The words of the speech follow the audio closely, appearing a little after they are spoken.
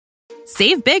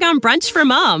Save big on brunch for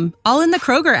mom, all in the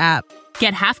Kroger app.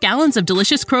 Get half gallons of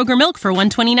delicious Kroger milk for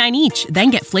 $1.29 each.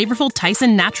 Then get flavorful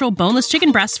Tyson natural boneless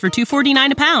chicken breasts for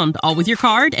 $2.49 a pound, all with your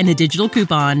card and a digital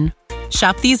coupon.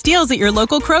 Shop these deals at your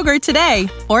local Kroger today,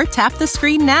 or tap the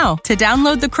screen now to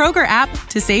download the Kroger app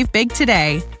to save big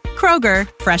today. Kroger,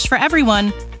 fresh for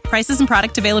everyone. Prices and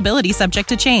product availability subject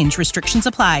to change. Restrictions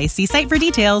apply. See site for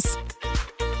details.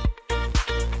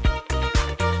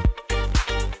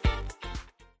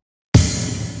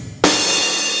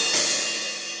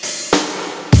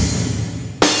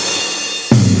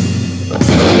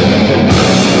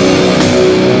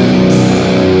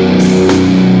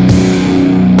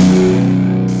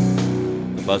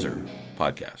 Buzzer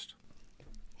podcast.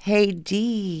 Hey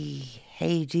D,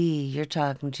 you're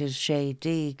talking to Shay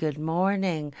D. Good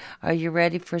morning. Are you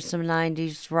ready for some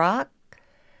 90s rock?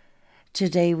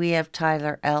 Today we have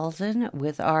Tyler Eldon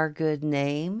with Our Good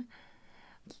Name.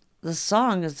 The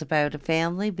song is about a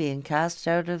family being cast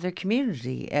out of their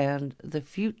community and the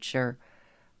future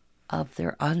of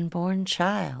their unborn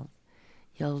child.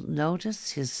 You'll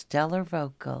notice his stellar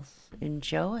vocals.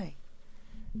 Enjoy.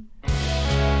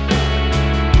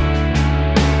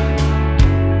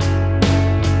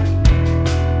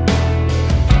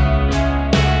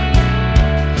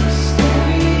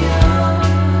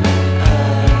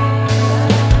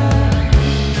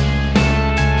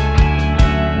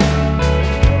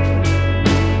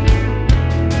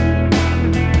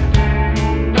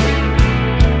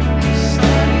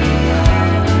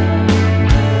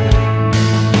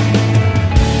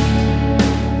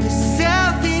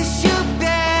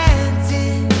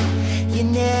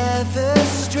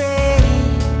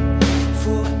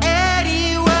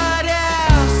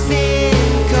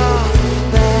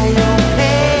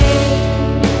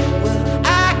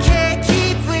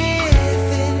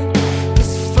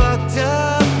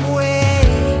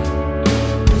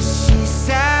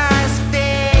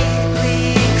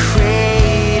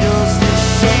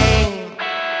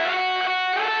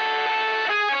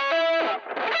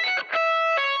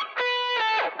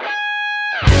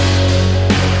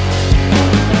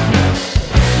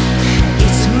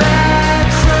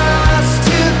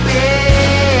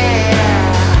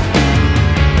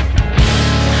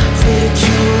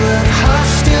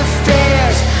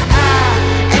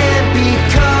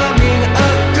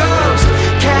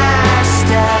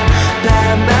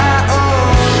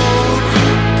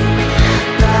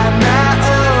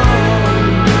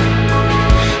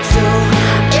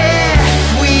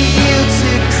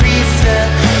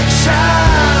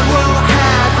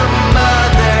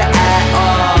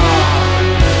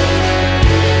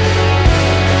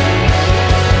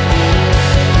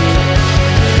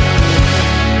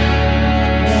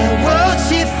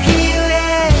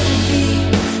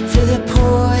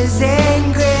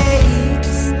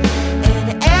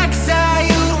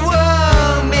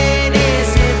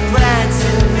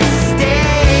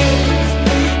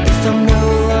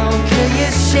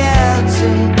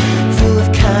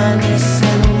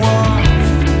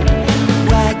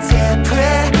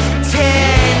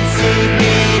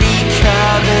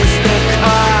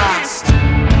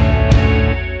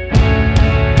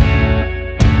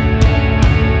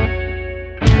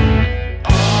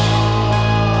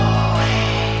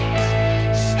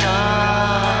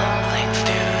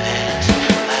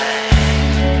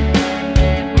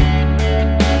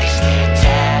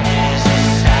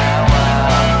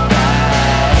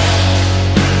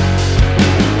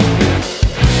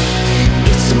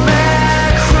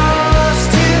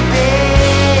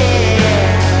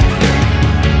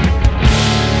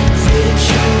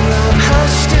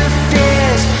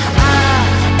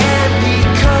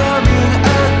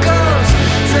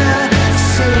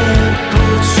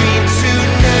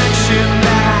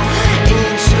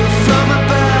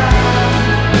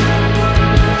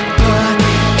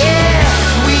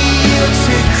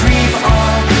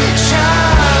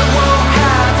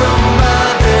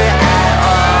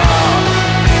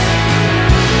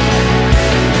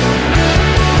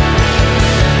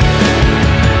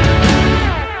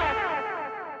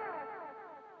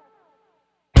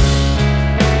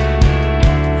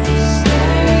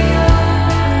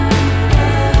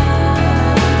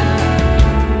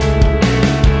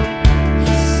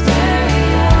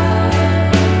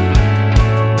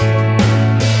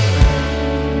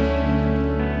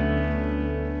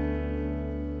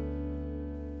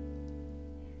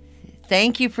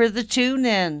 Thank you for the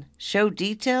tune-in. Show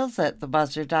details at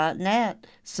thebuzzer.net.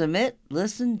 Submit,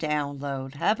 listen,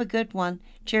 download. Have a good one.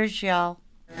 Cheers, y'all.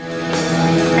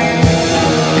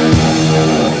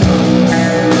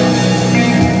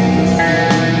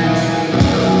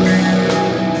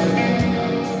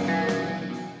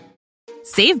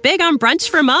 Save big on brunch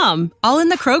for mom, all in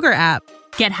the Kroger app.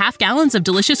 Get half gallons of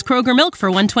delicious Kroger milk for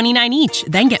 $1.29 each.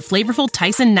 Then get flavorful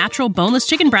Tyson natural boneless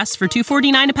chicken breasts for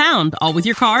 $2.49 a pound, all with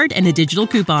your card and a digital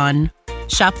coupon.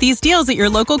 Shop these deals at your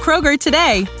local Kroger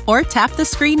today, or tap the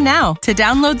screen now to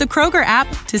download the Kroger app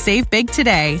to save big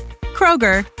today.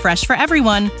 Kroger, fresh for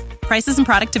everyone. Prices and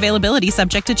product availability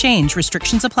subject to change.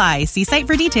 Restrictions apply. See site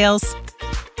for details.